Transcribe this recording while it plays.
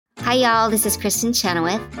Hi, y'all. This is Kristen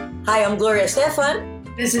Chenoweth. Hi, I'm Gloria Stefan.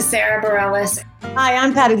 This is Sarah Bareilles. Hi,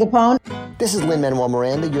 I'm Patty Lapone. This is Lin-Manuel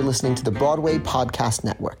Miranda. You're listening to the Broadway Podcast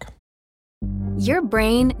Network. Your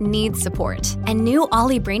brain needs support, and new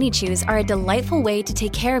Ollie Brainy Chews are a delightful way to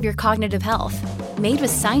take care of your cognitive health. Made with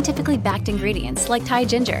scientifically backed ingredients like Thai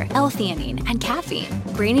ginger, L-theanine, and caffeine,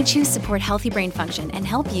 Brainy Chews support healthy brain function and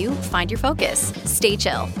help you find your focus, stay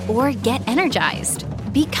chill, or get energized.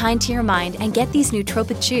 Be kind to your mind and get these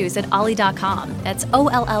nootropic chews at ollie.com. That's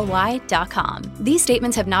OLLY.com. These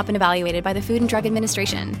statements have not been evaluated by the Food and Drug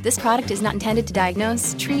Administration. This product is not intended to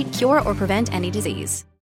diagnose, treat, cure, or prevent any disease.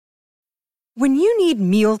 When you need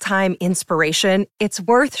mealtime inspiration, it's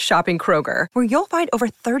worth shopping Kroger, where you'll find over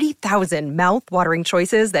 30,000 mouth-watering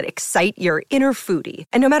choices that excite your inner foodie.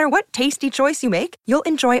 And no matter what tasty choice you make, you'll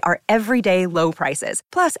enjoy our everyday low prices,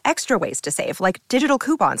 plus extra ways to save, like digital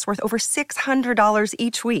coupons worth over $600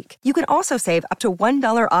 each week. You can also save up to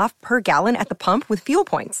 $1 off per gallon at the pump with fuel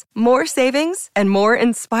points. More savings and more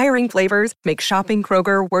inspiring flavors make shopping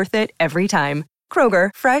Kroger worth it every time. Kroger,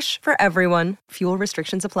 fresh for everyone. Fuel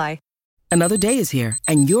restrictions apply. Another day is here,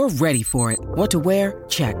 and you're ready for it. What to wear?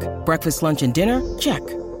 Check. Breakfast, lunch, and dinner? Check.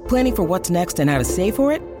 Planning for what's next and how to save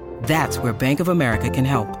for it? That's where Bank of America can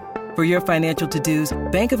help. For your financial to-dos,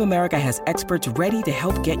 Bank of America has experts ready to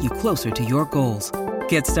help get you closer to your goals.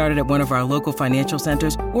 Get started at one of our local financial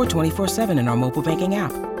centers or 24/7 in our mobile banking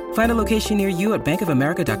app. Find a location near you at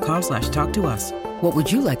bankofamerica.com/talktous. What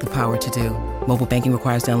would you like the power to do? Mobile banking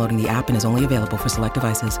requires downloading the app and is only available for select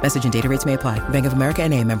devices. Message and data rates may apply. Bank of America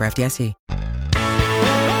N.A., member FDIC.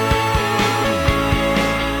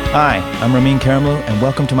 Hi, I'm Ramin Karimloo, and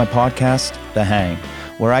welcome to my podcast, The Hang,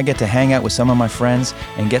 where I get to hang out with some of my friends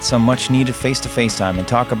and get some much-needed face-to-face time and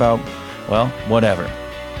talk about, well, whatever.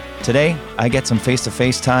 Today, I get some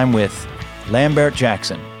face-to-face time with Lambert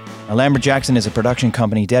Jackson. Now, Lambert Jackson is a production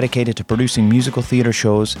company dedicated to producing musical theater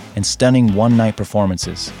shows and stunning one-night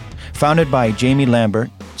performances. Founded by Jamie Lambert,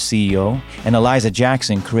 CEO, and Eliza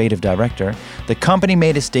Jackson, creative director, the company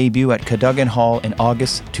made its debut at Cadogan Hall in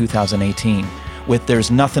August 2018 with There's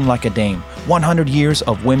Nothing Like a Dame, 100 Years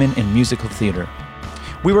of Women in Musical Theater.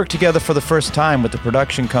 We worked together for the first time with the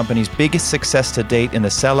production company's biggest success to date in the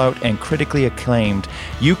sellout and critically acclaimed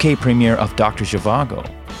UK premiere of Dr. Zhivago.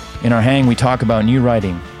 In our hang, we talk about new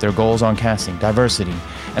writing, their goals on casting, diversity,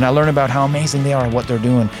 and I learn about how amazing they are at what they're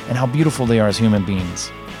doing and how beautiful they are as human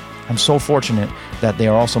beings. I'm so fortunate that they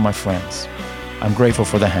are also my friends. I'm grateful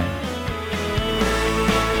for the hang.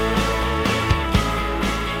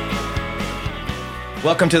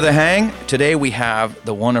 Welcome to the hang. Today we have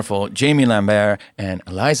the wonderful Jamie Lambert and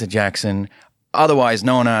Eliza Jackson, otherwise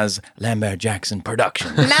known as Lambert Jackson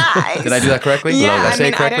Productions. Nice. Did I do that correctly? Yeah, Did I say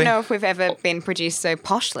it correctly? I don't know if we've ever been produced so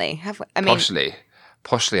poshly. Have we?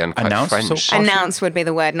 Poshly and quite Announced French. so Announced would be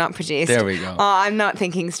the word, not produced. There we go. Oh, I'm not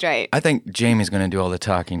thinking straight. I think Jamie's going to do all the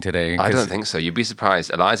talking today. I don't think so. You'd be surprised.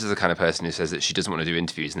 Eliza's the kind of person who says that she doesn't want to do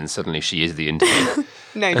interviews and then suddenly she is the interview.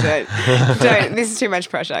 No, don't. Don't. This is too much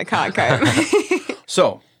pressure. I can't cope.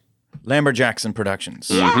 So, Lambert Jackson Productions.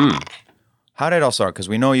 Yeah. Mm-hmm. How did it all start? Because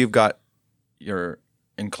we know you're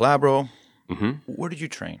in Calabro. Mm-hmm. Where did you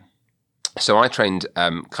train? So I trained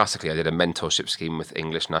classically. I did a mentorship scheme with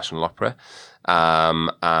English National Opera.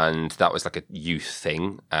 And that was like a youth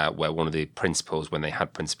thing where one of the principals, when they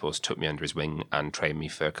had principals, took me under his wing and trained me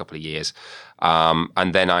for a couple of years.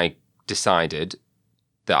 And then I decided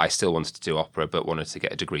that I still wanted to do opera, but wanted to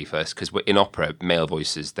get a degree first, because in opera, male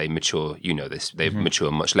voices, they mature, you know this, they mature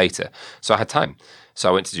much later. So I had time. So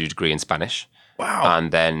I went to do a degree in Spanish. Wow.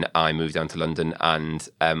 And then I moved down to London and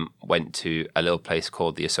went to a little place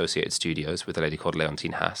called the Associated Studios with a lady called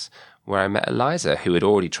Leontine Haas, where I met Eliza, who had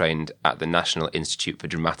already trained at the National Institute for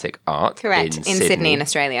Dramatic Art. Correct, in Sydney, in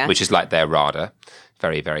Australia. Which is like their RADA.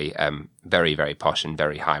 Very, very, very posh and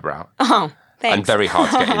very highbrow. Oh, thanks. And very hard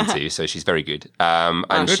to get into, so she's very good. And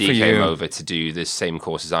good she for came you. over to do the same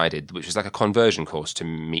course as I did, which was like a conversion course to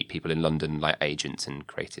meet people in London, like agents and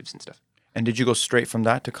creatives and stuff. And did you go straight from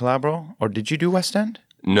that to Calabro? Or did you do West End?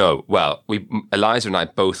 No. Well, Eliza and I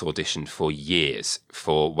both auditioned for years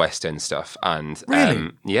for West End stuff. And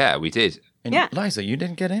Really? Yeah, we did. And Yeah. Liza, you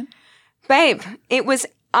didn't get in? Babe, it was,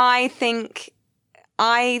 I think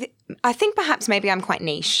perhaps maybe I'm quite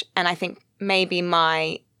niche, and I think maybe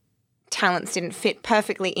my talents didn't fit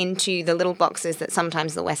perfectly into the little boxes that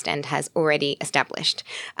sometimes the West End has already established.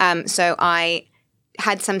 So I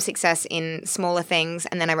had some success in smaller things,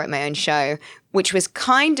 and then I wrote my own show, which was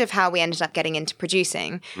kind of how we ended up getting into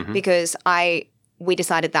producing, because we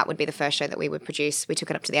decided that would be the first show that we would produce. We took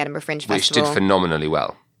it up to the Edinburgh Fringe Festival. Which did phenomenally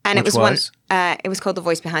well. And Which was? It was called The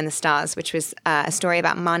Voice Behind the Stars, which was a story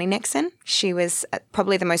about Marnie Nixon. She was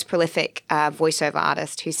probably the most prolific voiceover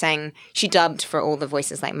artist she dubbed for all the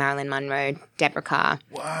voices like Marilyn Monroe, Deborah Carr.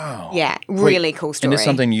 Wow. Yeah, really cool story. And this is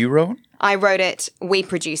something you wrote? I wrote it, we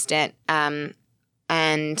produced it, and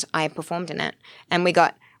I performed in it. And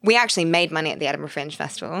we actually made money at the Edinburgh Fringe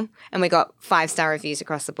Festival, and we got 5-star reviews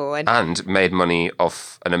across the board. And made money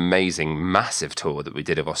off an amazing, massive tour that we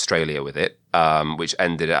did of Australia with it, which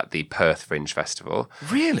ended at the Perth Fringe Festival.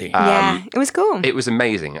 Really? Yeah, it was cool. It was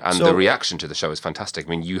amazing, and the reaction to the show was fantastic. I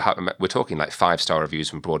mean, we're talking like 5-star reviews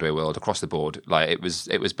from Broadway World across the board. Like it was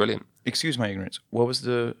brilliant. Excuse my ignorance. What was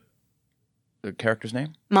the character's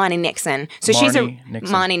name? Marnie Nixon. So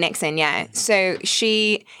Marnie Nixon, yeah. So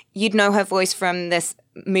you'd know her voice from this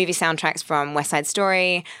movie soundtracks from West Side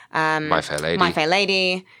Story, My Fair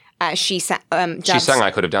Lady. She sang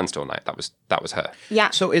I Could Have Danced All Night. That was her.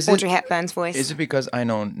 Yeah. So is Audrey Hepburn's voice. Is it because I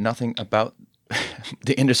know nothing about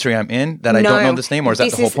the industry I'm in that I don't know this name, or is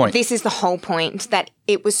that the whole point? This is the whole point, that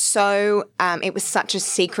it was such a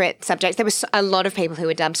secret subject. There was a lot of people who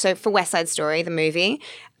were dubbed. So for West Side Story, the movie,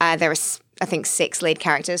 there were, I think, 6 lead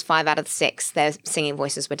characters. 5 out of the 6, their singing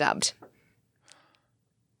voices were dubbed.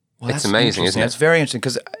 Well, it's amazing, isn't it? It's very interesting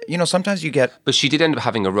because, sometimes you get... But she did end up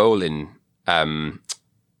having a role in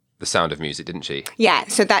The Sound of Music, didn't she? Yeah,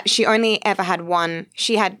 so that she only ever had one.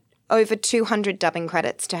 She had over 200 dubbing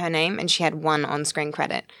credits to her name, and she had 1 on-screen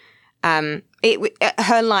credit.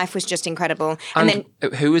 Her life was just incredible. And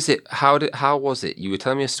then who is it? How was it? You were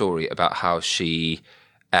telling me a story about how she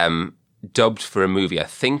dubbed for a movie. I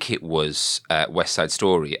think it was West Side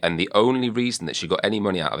Story, and the only reason that she got any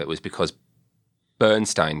money out of it was because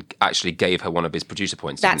Bernstein actually gave her one of his producer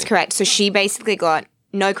points. That's correct. So she basically got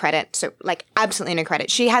no credit. So like absolutely no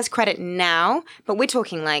credit. She has credit now, but we're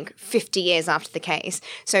talking like 50 years after the case.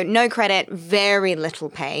 So no credit, very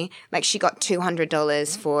little pay. Like she got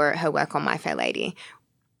 $200 for her work on My Fair Lady,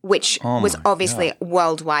 which was obviously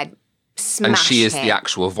worldwide smash And she is hit. the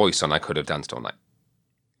actual voice on I Could Have Danced All Night.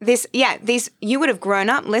 You would have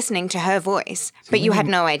grown up listening to her voice, but you had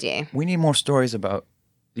no idea. We need more stories about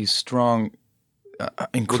these strong,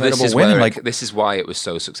 incredible women. This is why it was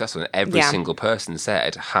so successful. And every single person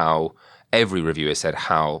said every reviewer said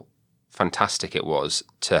how fantastic it was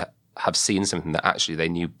to have seen something that actually they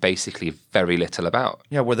knew basically very little about.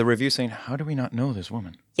 Yeah, where the review saying, how do we not know this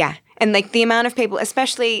woman? Yeah, and like the amount of people,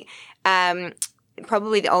 especially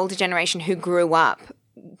probably the older generation who grew up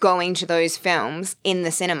going to those films in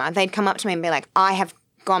the cinema, they'd come up to me and be like, I have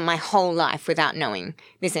gone my whole life without knowing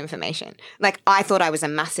this information. Like, I thought I was a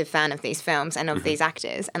massive fan of these films and of these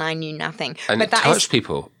actors, and I knew nothing. And but it touched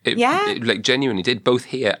people. It like genuinely did, both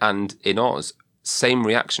here and in Oz. Same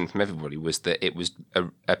reaction from everybody was that it was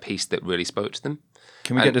a piece that really spoke to them.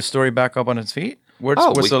 Can we get the story back up on its feet? Where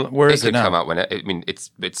is it now? Come out when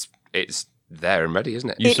it's there and ready, isn't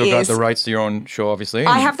it? You still got the rights to your own show, obviously.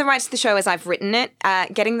 I have the rights to the show as I've written it.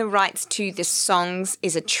 Getting the rights to the songs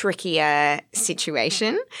is a trickier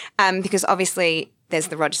situation because obviously there's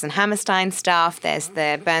the Rodgers and Hammerstein stuff, there's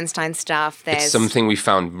the Bernstein stuff. It's something we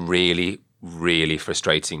found really, really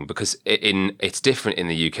frustrating because it's different in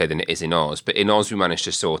the UK than it is in Oz. But in Oz, we managed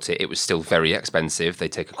to sort it. It was still very expensive. They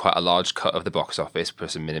take quite a large cut of the box office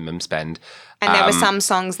plus a minimum spend. And there were some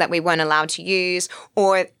songs that we weren't allowed to use,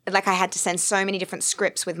 or like I had to send so many different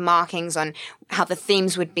scripts with markings on how the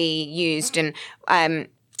themes would be used, and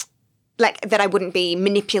like that I wouldn't be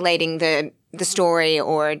manipulating the story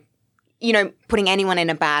or, putting anyone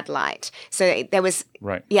in a bad light. So there was,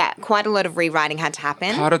 quite a lot of rewriting had to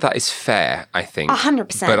happen. Part of that is fair, I think.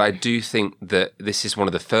 100%. But I do think that this is one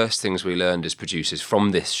of the first things we learned as producers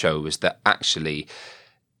from this show was that actually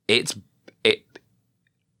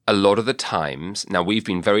a lot of the times, now we've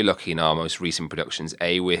been very lucky in our most recent productions,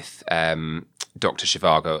 A, with Dr.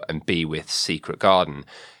 Zhivago and B, with Secret Garden,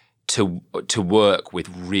 to work with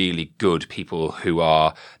really good people who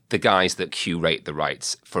are the guys that curate the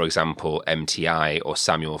rights. For example, MTI or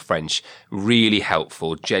Samuel French, really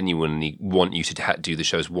helpful, genuinely want you to do the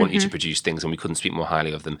shows, want you to produce things, and we couldn't speak more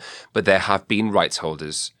highly of them. But there have been rights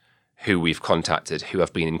holders who we've contacted who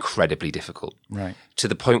have been incredibly difficult. Right. To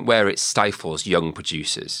the point where it stifles young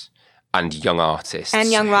producers and young artists. And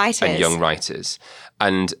young writers.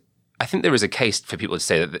 And I think there is a case for people to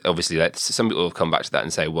say that, obviously, that some people will come back to that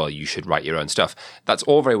and say, well, you should write your own stuff. That's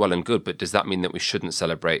all very well and good, but does that mean that we shouldn't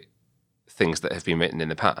celebrate things that have been written in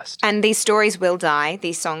the past. And these stories will die.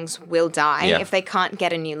 These songs will die if they can't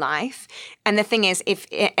get a new life. And the thing is, if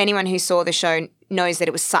anyone who saw the show knows that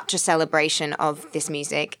it was such a celebration of this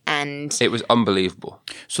music, and it was unbelievable.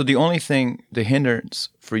 So the only thing, the hindrance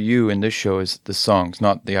for you in this show is the songs,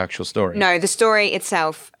 not the actual story. No, the story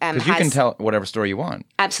itself because you can tell whatever story you want.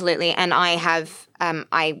 Absolutely. And I have,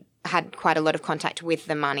 I had quite a lot of contact with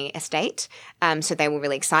the Marnie estate. So they were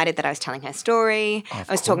really excited that I was telling her story. I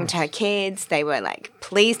was talking to her kids. They were like,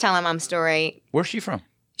 please tell her mum's story. Where's she from?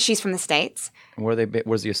 She's from the States. And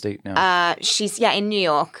where's the estate now? She's, in New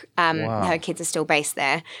York. Wow. Her kids are still based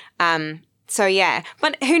there. So, yeah.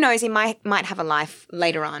 But who knows? He might have a life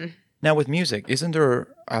later on. Now, with music, isn't there,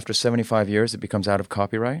 after 75 years, it becomes out of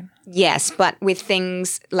copyright? Yes, but with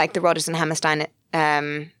things like the Rodgers and Hammerstein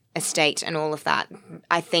estate and all of that,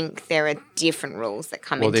 I think there are different rules that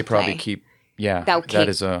come into play. Well, they probably keep, they'll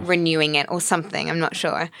keep renewing it or something. I'm not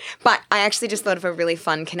sure. But I actually just thought of a really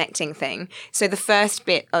fun connecting thing. So the first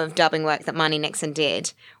bit of dubbing work that Marnie Nixon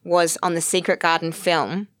did was on the Secret Garden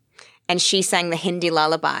film, and she sang the Hindi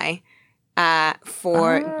lullaby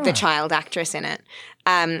for the child actress in it.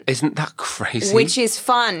 Isn't that crazy? Which is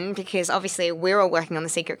fun because obviously we're all working on the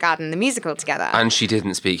Secret Garden, the musical together. And she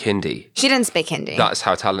didn't speak Hindi. She didn't speak Hindi. That's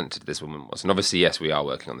how talented this woman was. And obviously, yes, we are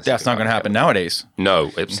working on this. That's not going to happen nowadays. No,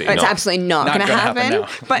 absolutely not. It's absolutely not going to happen.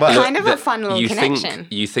 But kind of a fun little connection.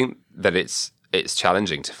 You think that it's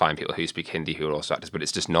challenging to find people who speak Hindi who are also actors, but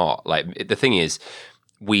it's just not. Like, the thing is,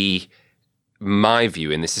 my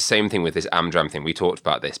view, and this is the same thing with this Amdram thing, we talked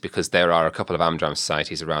about this, because there are a couple of Amdram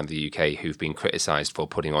societies around the UK who've been criticised for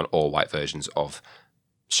putting on all-white versions of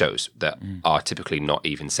shows that are typically not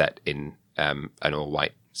even set in an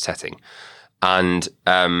all-white setting. And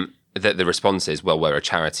the response is, well, we're a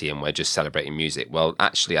charity and we're just celebrating music. Well,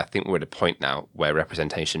 actually, I think we're at a point now where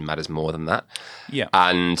representation matters more than that. Yeah.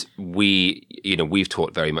 And we've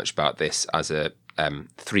talked very much about this as a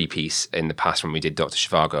three-piece in the past when we did Dr.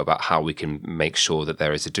 Zhivago about how we can make sure that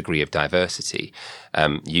there is a degree of diversity.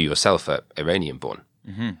 You yourself are Iranian-born.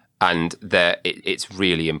 Mm-hmm. And it's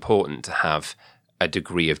really important to have a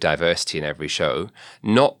degree of diversity in every show,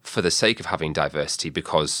 not for the sake of having diversity,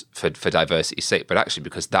 because for diversity's sake, but actually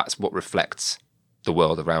because that's what reflects the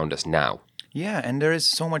world around us now. Yeah, and there is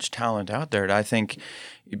so much talent out there that I think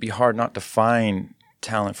it'd be hard not to find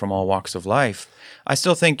talent from all walks of life. I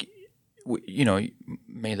still think,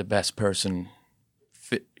 may the best person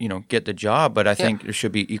get the job, but I think there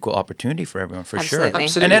should be equal opportunity for everyone, for sure.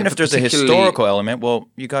 Absolutely. And then if there's a historical element, well,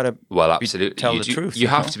 you got to tell the truth. You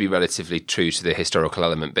have to be relatively true to the historical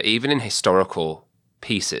element, but even in historical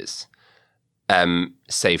pieces,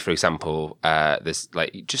 say, for example,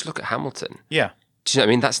 just look at Hamilton. Yeah. Do you know what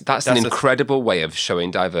I mean? That's an incredible way of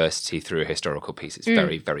showing diversity through a historical piece. It's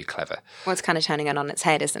very, very clever. Well, it's kind of turning it on its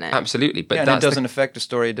head, isn't it? Absolutely. But and it doesn't affect the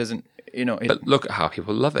story. It doesn't, But look at how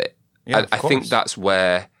people love it. Yeah, I think that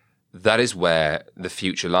is where the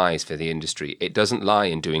future lies for the industry. It doesn't lie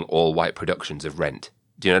in doing all white productions of Rent.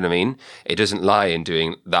 Do you know what I mean? It doesn't lie in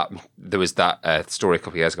doing that. There was that story a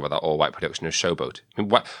couple of years ago about that all white production of Showboat. I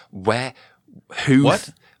mean, who? What?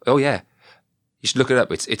 Oh yeah, you should look it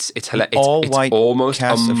up. It's almost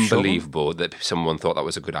unbelievable that someone thought that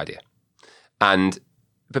was a good idea,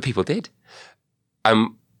 but people did.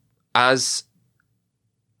 How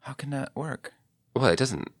can that work? Well, it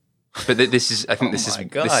doesn't. But this is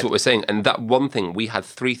what we're saying. And that one thing, we had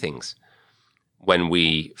three things when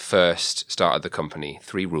we first started the company,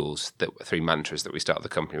 three mantras that we started the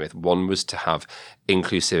company with. One was to have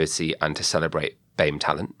inclusivity and to celebrate BAME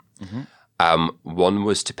talent. Mm-hmm. One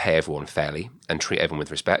was to pay everyone fairly and treat everyone with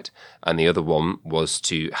respect. And the other one was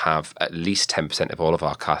to have at least 10% of all of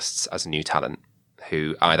our casts as new talent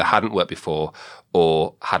who either hadn't worked before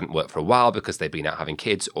or hadn't worked for a while because they'd been out having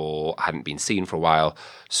kids or hadn't been seen for a while.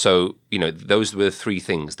 So, those were the three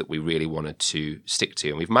things that we really wanted to stick to,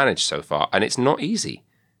 and we've managed so far. And it's not easy.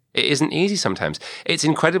 It isn't easy sometimes. It's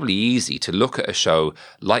incredibly easy to look at a show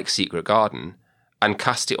like Secret Garden and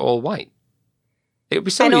cast it all white. It would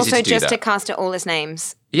be so easy to do that. And also just to cast it all as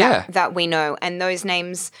names that we know. And those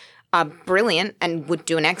names are brilliant and would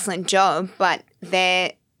do an excellent job, but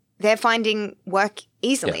they're finding work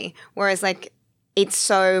easily. Yeah. Whereas it's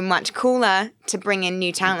so much cooler to bring in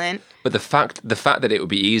new talent. But the fact that it would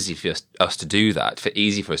be easy for us to do that,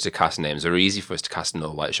 easy for us to cast names or easy for us to cast an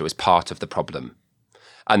all-white show is part of the problem.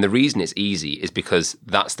 And the reason it's easy is because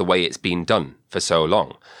that's the way it's been done for so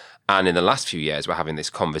long. And in the last few years, we're having this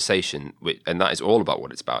conversation, and that is all about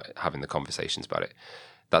what it's about, having the conversations about it.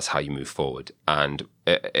 That's how you move forward. And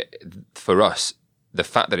for us, the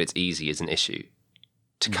fact that it's easy is an issue.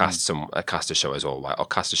 To cast a show as all white or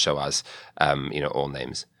cast a show as all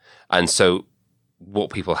names, And so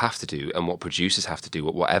what people have to do and what producers have to do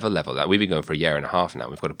at whatever level, that we've been going for a year and a half now,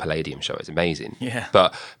 we've got a Palladium show, it's amazing. Yeah.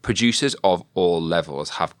 But producers of all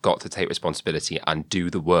levels have got to take responsibility and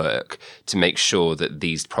do the work to make sure that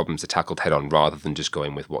these problems are tackled head on rather than just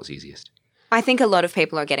going with what's easiest. I think a lot of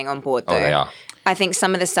people are getting on board, though. Oh, they are. I think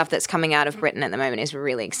some of the stuff that's coming out of Britain at the moment is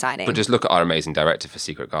really exciting. But just look at our amazing director for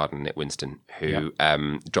Secret Garden, Nick Winston, who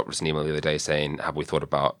dropped us an email the other day saying, have we thought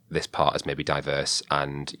about this part as maybe diverse?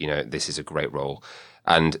 And, this is a great role.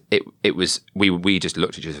 And it was, we just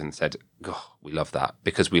looked at each other and said, God, we love that,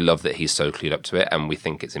 because we love that he's so clued up to it. And we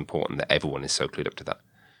think it's important that everyone is so clued up to that.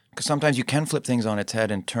 Because sometimes you can flip things on its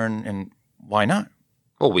head and turn, and why not?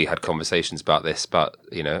 Well, we had conversations about this, about,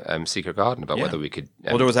 Secret Garden, about whether we could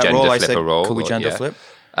well, there was that role I said, could we gender flip?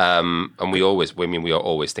 And we are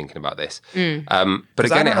always thinking about this. But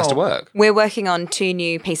again, it has to work. We're working on 2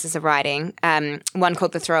 new pieces of writing. One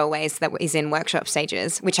called The Throwaways that is in workshop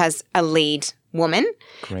stages, which has a lead woman.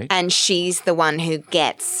 Great. And she's the one who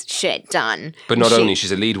gets shit done. But not only,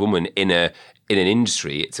 she's a lead woman in an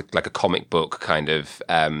industry, it's like a comic book kind of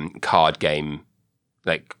card game,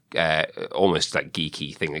 like almost like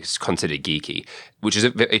geeky thing. It's considered geeky, which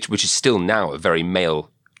is still now a very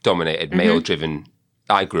male-dominated, male-driven.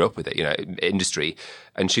 I grew up with it, industry,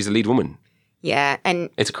 and she's a lead woman. Yeah, and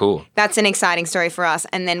it's cool. That's an exciting story for us.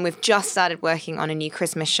 And then we've just started working on a new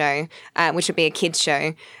Christmas show, which will be a kids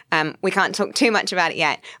show. We can't talk too much about it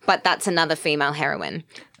yet, but that's another female heroine.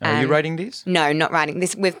 Are you writing these? No, not writing.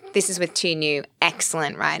 This is with 2 new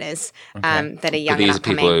excellent writers that are young and upcoming. These are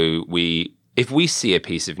people who if we see a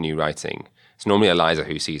piece of new writing, it's normally Eliza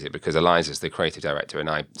who sees it, because Eliza's the creative director and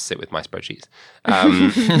I sit with my spreadsheets,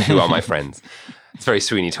 who are my friends. It's very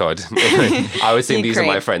Sweeney Todd. I would think these are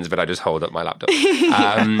my friends, but I just hold up my laptop.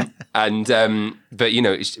 But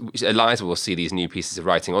Eliza will see these new pieces of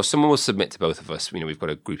writing, or someone will submit to both of us. We've got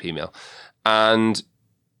a group email, and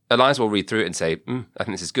Eliza will read through it and say, I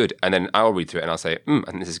think this is good. And then I'll read through it and I'll say, I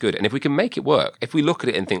think this is good. And if we can make it work, if we look at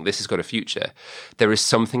it and think this has got a future, there is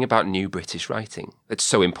something about new British writing that's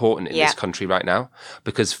so important in this country right now.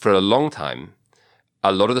 Because for a long time,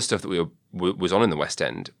 a lot of the stuff that was on in the West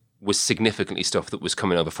End was significantly stuff that was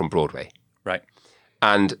coming over from Broadway. Right.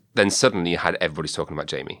 And then suddenly you had everybody's talking about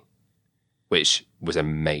Jamie, which was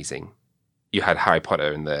amazing. You had Harry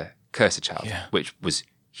Potter and the Cursed Child, which was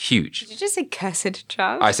huge. Did you just say Cursed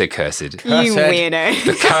Child? I say cursed. You weirdo.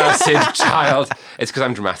 The Cursed Child. It's because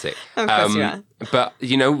I'm dramatic. Of course you are. But,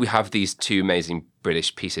 we have these 2 amazing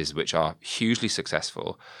British pieces which are hugely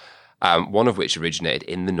successful. One of which originated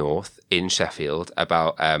in the north, in Sheffield,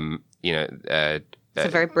 about, it's a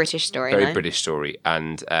very British story. Very British story,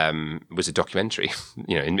 and was a documentary.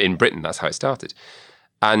 In Britain, that's how it started.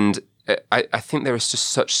 And I think there is just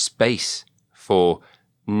such space for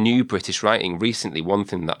new British writing. Recently, one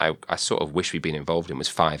thing that I sort of wish we'd been involved in was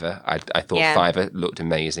Fiverr. I thought Fiverr looked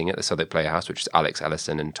amazing at the Southwark Playhouse, which is Alex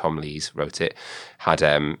Ellison and Tom Lees wrote it. Had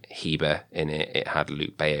Heber in it. It had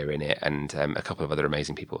Luke Bayer in it, and a couple of other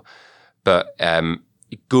amazing people. But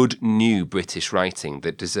good new British writing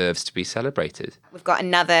that deserves to be celebrated. We've got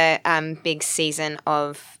another big season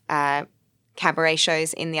of cabaret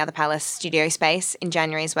shows in the Other Palace studio space in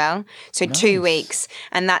January as well. So 2 weeks,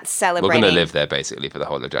 and that's celebrating. We're going to live there basically for the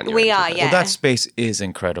whole of January. We are, yeah. Well, that space is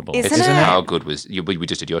incredible. Isn't it? How good was we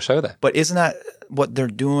just did your show there. But isn't that what they're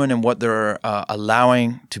doing and what they're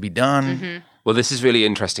allowing to be done? Mm-hmm. Well, this is really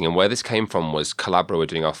interesting, and where this came from was Calabro were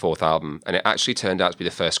doing our 4th album, and it actually turned out to be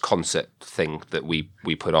the first concert thing that we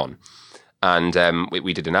put on. And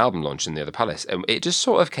we did an album launch in the Other Palace, and it just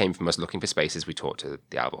sort of came from us looking for spaces. We talked to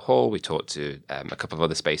the Albert Hall, we talked to a couple of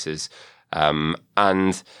other spaces,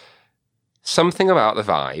 and something about the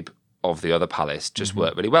vibe of the Other Palace just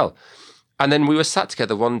worked really well. And then we were sat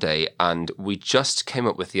together one day and we just came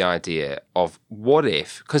up with the idea of what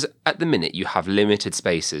if, because at the minute you have limited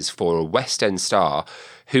spaces for a West End star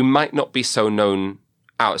who might not be so known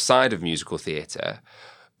outside of musical theatre,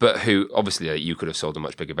 but who obviously you could have sold a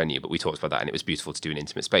much bigger venue, but we talked about that and it was beautiful to do an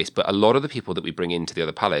intimate space. But a lot of the people that we bring into the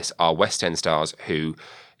Other Palace are West End stars who,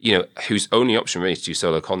 whose only option really to do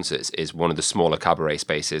solo concerts is one of the smaller cabaret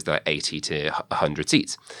spaces that are 80 to 100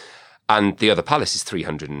 seats. And the Other Palace is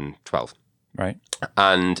 312. Right.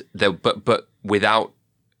 And but without,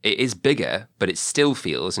 it is bigger, but it still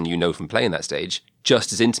feels, and from playing that stage,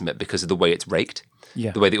 just as intimate because of the way it's raked,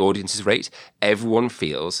 the way the audience is raked. Everyone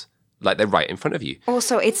feels like they're right in front of you.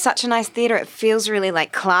 Also, it's such a nice theatre. It feels really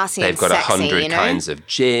like classy. They've got sexy, 100 kinds of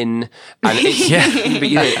gin, and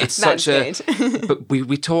it's but it's such a. But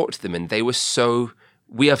we talked to them, and they were so.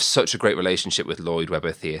 We have such a great relationship with Lloyd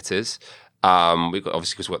Webber Theatres. We've got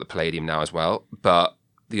obviously because we've got the Palladium now as well, but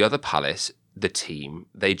the Other Palace. the team.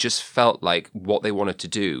 They just felt like what they wanted to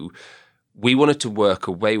do, we wanted to work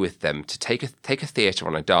away with them to take a theatre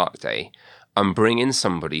on a dark day and bring in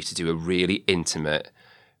somebody to do a really intimate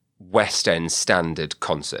West End standard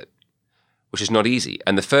concert, which is not easy.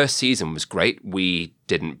 And the first season was great. We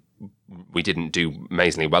didn't do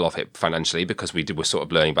amazingly well off it financially because we were sort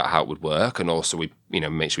of learning about how it would work, and also we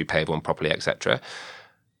make sure we pay everyone properly, etc.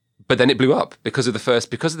 But then it blew up because of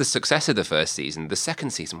the success of the first season. The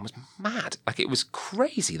second season was mad. Like, it was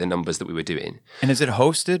crazy, the numbers that we were doing. And is it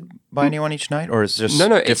hosted by anyone each night, or is it just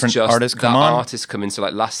different it's just artists come on? Artists come in. So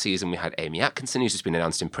like last season we had Amy Atkinson, who's just been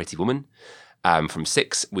announced in Pretty Woman. From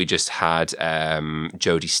 6, we just had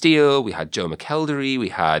Jodie Steele, we had Joe McElderry, we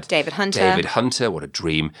had David Hunter, what a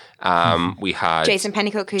dream. We had Jason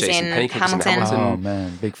Pennycook, who's in Hamilton. Oh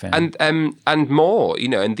man, big fan. And more,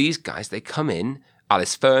 and these guys, they come in,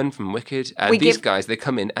 Alice Fern from Wicked, and they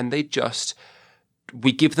come in and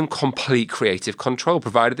we give them complete creative control,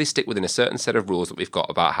 provided they stick within a certain set of rules that we've got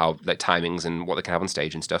about how, like, timings and what they can have on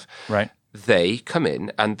stage and stuff. Right. They come in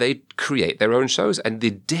and they create their own shows, and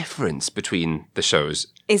the difference between the shows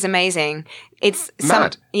is amazing. It's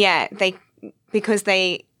mad. Because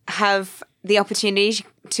they have the opportunity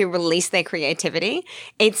to release their creativity.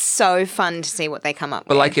 It's so fun to see what they come up with.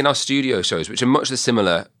 But like in our studio shows, which are much the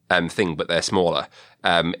similar thing, but they're smaller.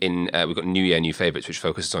 We've got New Year, New Favourites, which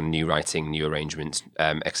focuses on new writing, new arrangements,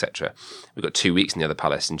 etc. We've got 2 weeks in the Other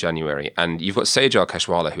Palace in January, and you've got Sejal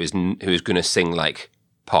Keshwala, who is going to sing like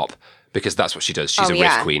pop, because that's what she does. She's a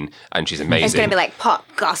riff queen, and she's amazing. It's going to be like pop,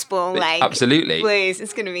 gospel, like absolutely blues.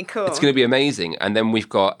 It's going to be cool. It's going to be amazing. And then we've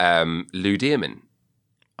got Lou Dearman.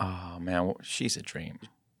 Oh man, she's a dream.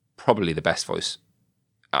 Probably the best voice.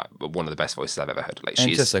 One of the best voices I've ever heard. Like,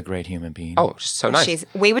 she's just a great human being. Oh, she's so nice.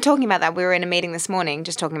 We were talking about that. We were in a meeting this morning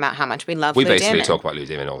just talking about how much we love Lou Dearman. We basically talk about Lou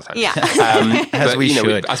Dearman all the time. Yeah. As we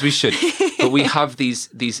should. But we have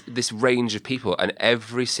this range of people, and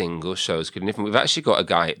every single show is good and different. We've actually got a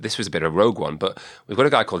guy, this was a bit of a rogue one, but we've got a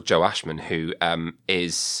guy called Joe Ashman who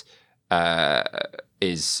is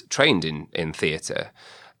trained in theatre,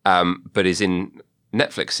 but is in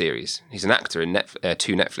Netflix series. He's an actor in 2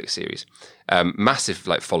 Netflix series. Massive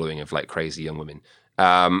like following of like crazy young women.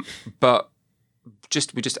 But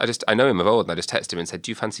I know him of old, and I just texted him and said,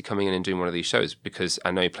 "Do you fancy coming in and doing one of these shows? Because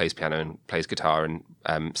I know he plays piano and plays guitar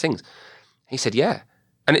and sings." He said, "Yeah."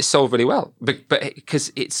 And it's sold really well, but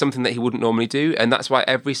because it's something that he wouldn't normally do, and that's why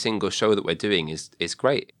every single show that we're doing is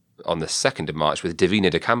great. On the 2nd of March with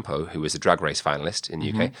Davina De Campo, who was a Drag Race finalist in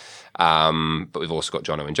the UK. But we've also got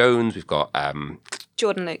John Owen Jones, we've got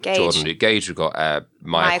Jordan Luke Gage, we've got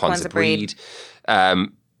Maya Kwanzaa Breed.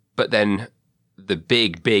 But then the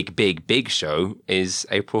big show is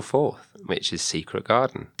April 4th, which is Secret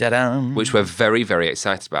Garden. Ta-da. Which we're very, very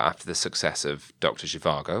excited about after the success of Dr.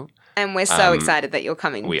 Zhivago. And we're so excited that you're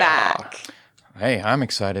coming back. Hey, I'm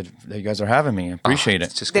excited that you guys are having me. I appreciate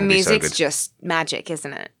it. The music's just magic,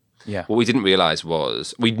 isn't it? Yeah. What we didn't realise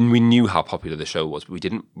was, we knew how popular the show was, but we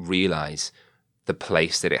didn't realise the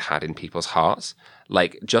place that it had in people's hearts.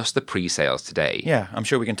 Like, just the pre-sales today. Yeah, I'm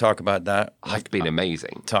sure we can talk about that. Have been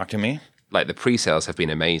amazing. Talk to me. Like, the pre-sales have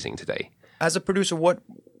been amazing today. As a producer, what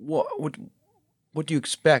do you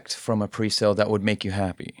expect from a pre-sale that would make you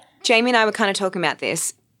happy? Jamie and I were kind of talking about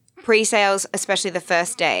this. Pre-sales, especially the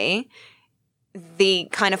first day, the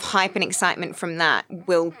kind of hype and excitement from that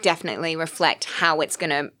will definitely reflect how it's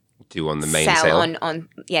going to do on the main sale on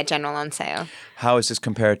general on sale. How is this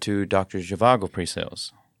compared to Dr. Zhivago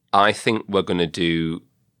pre-sales? I think we're going to do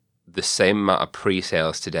the same amount of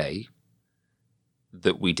pre-sales today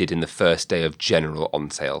that we did in the first day of general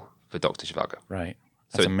on sale for Dr. Zhivago. Right.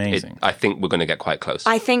 That's amazing. I think we're going to get quite close.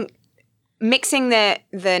 I think mixing the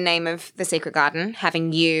name of The Secret Garden,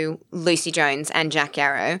 having you, Lucy Jones and Jack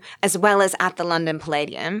Yarrow, as well as at the London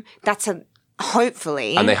Palladium, that's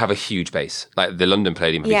hopefully... And they have a huge base. Like, the London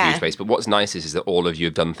Palladium has a huge base. But what's nice is that all of you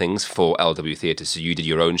have done things for LW Theatre. So you did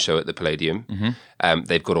your own show at the Palladium. Mm-hmm.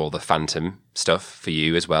 They've got all the Phantom stuff for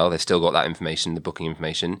you as well. They've still got that information, the booking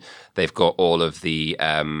information. They've got all of the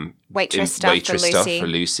waitress stuff for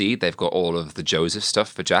Lucy. They've got all of the Joseph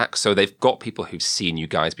stuff for Jack. So they've got people who've seen you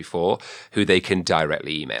guys before who they can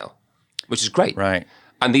directly email, which is great. Right.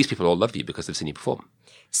 And these people all love you because they've seen you perform.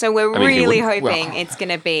 So we're really hoping it's going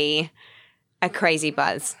to be a crazy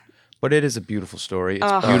buzz. But it is a beautiful story.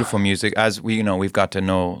 It's beautiful music. As we've got to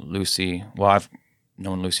know Lucy. Well, I've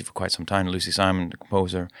known Lucy for quite some time. Lucy Simon, the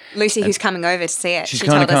composer. Lucy, who's coming over to see it. She's she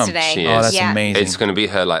going told to come. us today. She is. Oh, that's amazing. It's going to be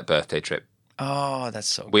her birthday trip. Oh, that's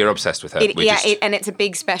so good. We're obsessed with her. And it's a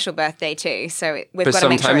big special birthday too, so we've got to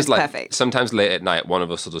make sure it's perfect. Sometimes late at night, one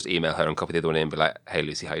of us will just email her and copy the other one in and be like, "Hey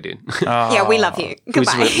Lucy, how you doing?" Yeah, we love you.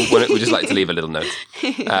 Goodbye. We just like to leave a little note.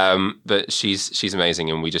 But she's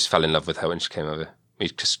amazing, and we just fell in love with her when she came over. We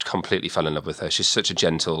just completely fell in love with her. She's such a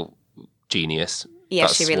gentle genius.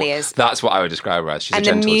 Yes, she really is. That's what I would describe her as. She's a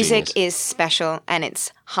gentle genius. And the music genius. is special, and it's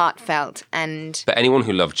heartfelt. And but anyone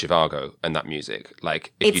who loved Zhivago and that music,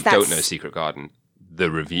 like if you don't know Secret Garden, the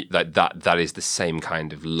review that is the same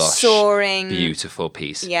kind of lush, soaring, beautiful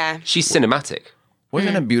piece. Yeah, she's cinematic.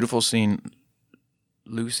 Wasn't a beautiful scene?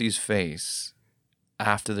 Lucy's face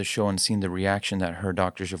after the show and seeing the reaction that her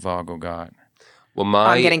Dr. Zhivago got. Well,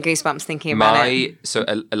 I'm getting goosebumps thinking about it. So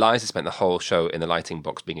Eliza spent the whole show in the lighting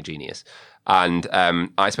box being a genius. And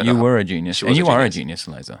I spent. You were a genius, and you are a genius,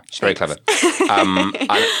 Eliza. She's very clever.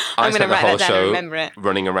 I spent the whole show it.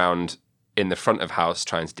 running around in the front of house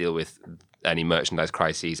trying to deal with any merchandise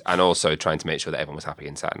crises, and also trying to make sure that everyone was happy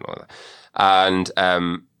and sad and all that.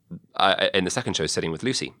 And in the second show, sitting with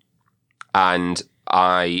Lucy, and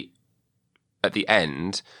I, at the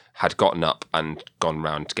end, had gotten up and gone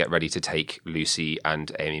round to get ready to take Lucy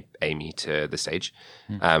and Amy to the stage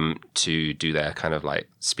to do their kind of like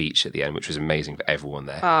speech at the end, which was amazing for everyone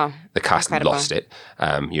there. Oh, the cast incredible. lost it.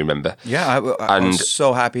 You remember? Yeah, I was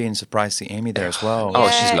so happy and surprised to see Amy there as well. Oh,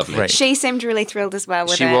 she's lovely. Great. She seemed really thrilled as well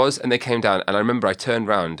with it. She was, and they came down, and I remember I turned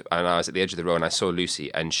round and I was at the edge of the row and I saw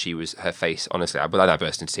Lucy, and her face, honestly, I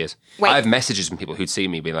burst into tears. Wait. I have messages from people who'd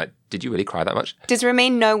seen me being like, "Did you really cry that much?" Does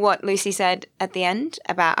Ramin know what Lucy said at the end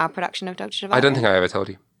about our production of Dr. Zhivago? I don't think I ever told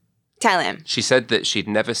you. Tell him. She said that she'd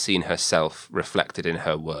never seen herself reflected in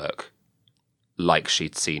her work like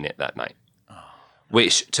she'd seen it that night.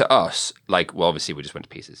 Which to us, like, well, obviously we just went to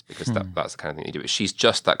pieces because that's the kind of thing you do. But she's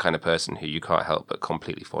just that kind of person who you can't help but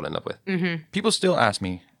completely fall in love with. Mm-hmm. People still ask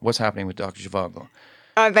me, what's happening with Dr. Zhivago?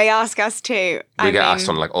 Oh, they ask us too. We get asked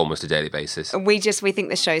on like almost a daily basis. We think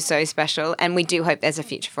the show's so special, and we do hope there's a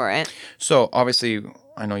future for it. So obviously,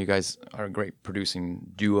 I know you guys are a great producing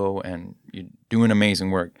duo and you're doing amazing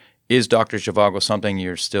work. Is Dr. Zhivago something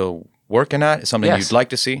you're still working at? Is something you'd like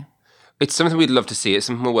to see? It's something we'd love to see. It's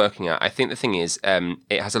something we're working at. I think the thing is,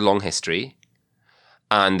 it has a long history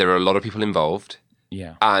and there are a lot of people involved.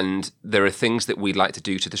 Yeah. And there are things that we'd like to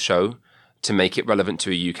do to the show to make it relevant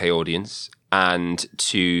to a UK audience and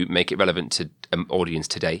to make it relevant to an audience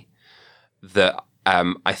today that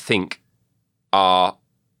I think are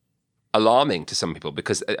alarming to some people,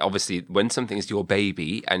 because obviously when something is your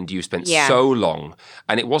baby and you spent so long,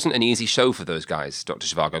 and it wasn't an easy show for those guys, Dr.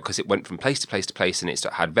 Zhivago, because it went from place to place to place and it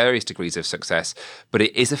had various degrees of success, but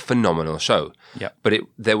it is a phenomenal show. Yeah. But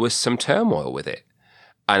there was some turmoil with it.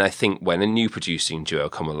 And I think when a new producing duo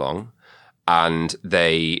come along and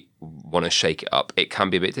they want to shake it up, it can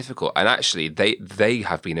be a bit difficult. And actually, they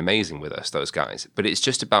have been amazing with us, those guys. But it's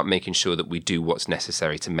just about making sure that we do what's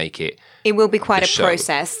necessary to make it. It will be quite a show.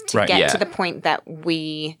 process to get to the point that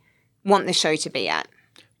we want the show to be at.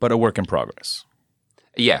 But a work in progress.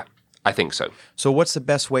 Yeah, I think so. So what's the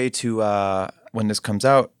best way to, when this comes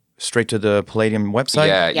out, straight to the Palladium website?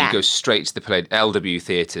 Yeah, you go straight to the LW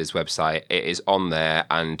Theatre's website. It is on there,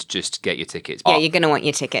 and just get your tickets. Yeah, you're going to want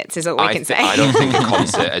your tickets, is all we can say. I don't think a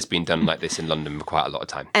concert has been done like this in London for quite a lot of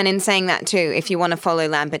time. And in saying that too, if you want to follow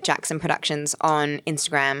Lambert Jackson Productions on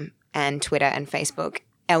Instagram and Twitter and Facebook,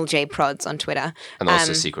 LJ Prods on Twitter. And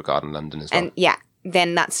also Secret Garden London as well. And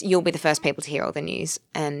then you'll be the first people to hear all the news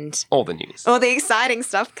and all the exciting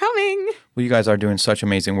stuff coming. Well, you guys are doing such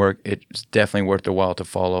amazing work. It's definitely worth the while to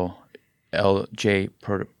follow LJ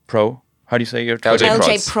Pro. How do you say your Twitter?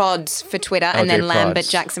 LJ Prods for Twitter, and then Prods. Lambert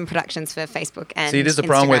Jackson Productions for Facebook and See, it is the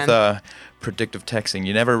problem with predictive texting.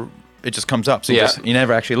 It just comes up. So you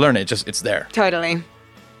never actually learn it. It's there. Totally.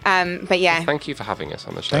 But yeah. Well, thank you for having us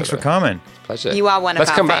on the show. Thanks for coming. It's a pleasure. You are one of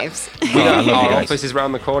our faves. Our office is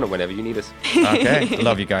around the corner whenever you need us. Okay.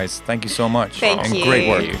 Love you guys. Thank you so much. Thank you. And great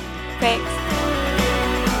work. Thanks.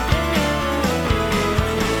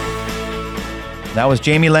 That was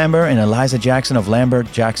Jamie Lambert and Eliza Jackson of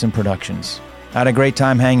Lambert Jackson Productions. I had a great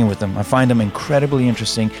time hanging with them. I find them incredibly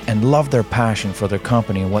interesting and love their passion for their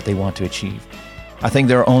company and what they want to achieve. I think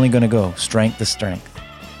they're only going to go strength to strength.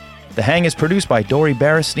 The Hang is produced by Dory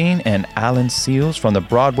Berestein and Alan Seals from the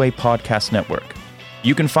Broadway Podcast Network.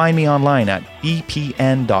 You can find me online at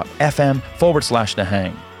bpn.fm/The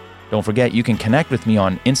Hang. Don't forget, you can connect with me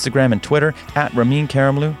on Instagram and Twitter at Ramin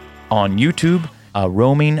Karimloo, on YouTube, A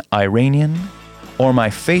Roaming Iranian, or my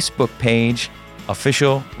Facebook page,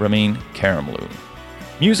 Official Ramin Karimloo.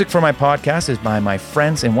 Music for my podcast is by my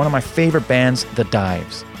friends in one of my favorite bands, The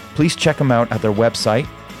Dives. Please check them out at their website,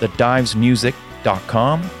 thedivesmusic.com.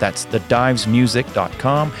 thedivesmusic.com. That's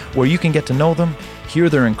thedivesmusic.com, where you can get to know them, hear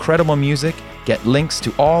their incredible music, get links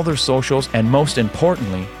to all their socials, and most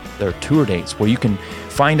importantly, their tour dates, where you can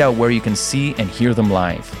find out where you can see and hear them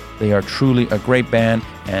live. They are truly a great band,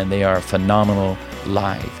 and they are phenomenal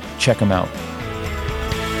live. Check them out.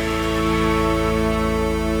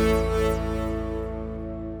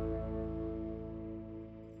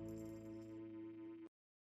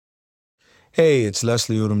 Hey, it's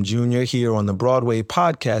Leslie Odom Jr. here on the Broadway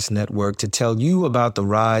Podcast Network to tell you about the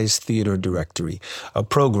Rise Theater Directory, a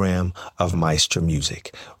program of Maestro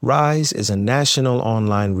Music. Rise is a national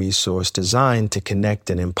online resource designed to connect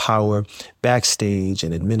and empower backstage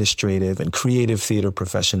and administrative and creative theater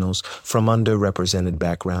professionals from underrepresented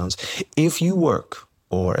backgrounds. If you work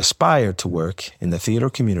or aspire to work in the theater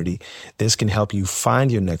community, this can help you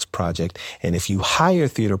find your next project. And if you hire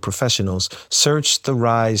theater professionals, search the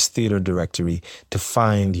Rise Theater Directory to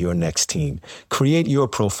find your next team. Create your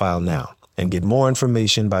profile now and get more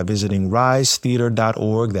information by visiting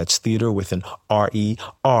risetheater.org. That's theater with an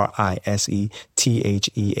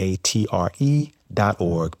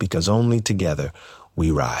RERISETHEATRE.org, because only together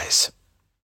we rise.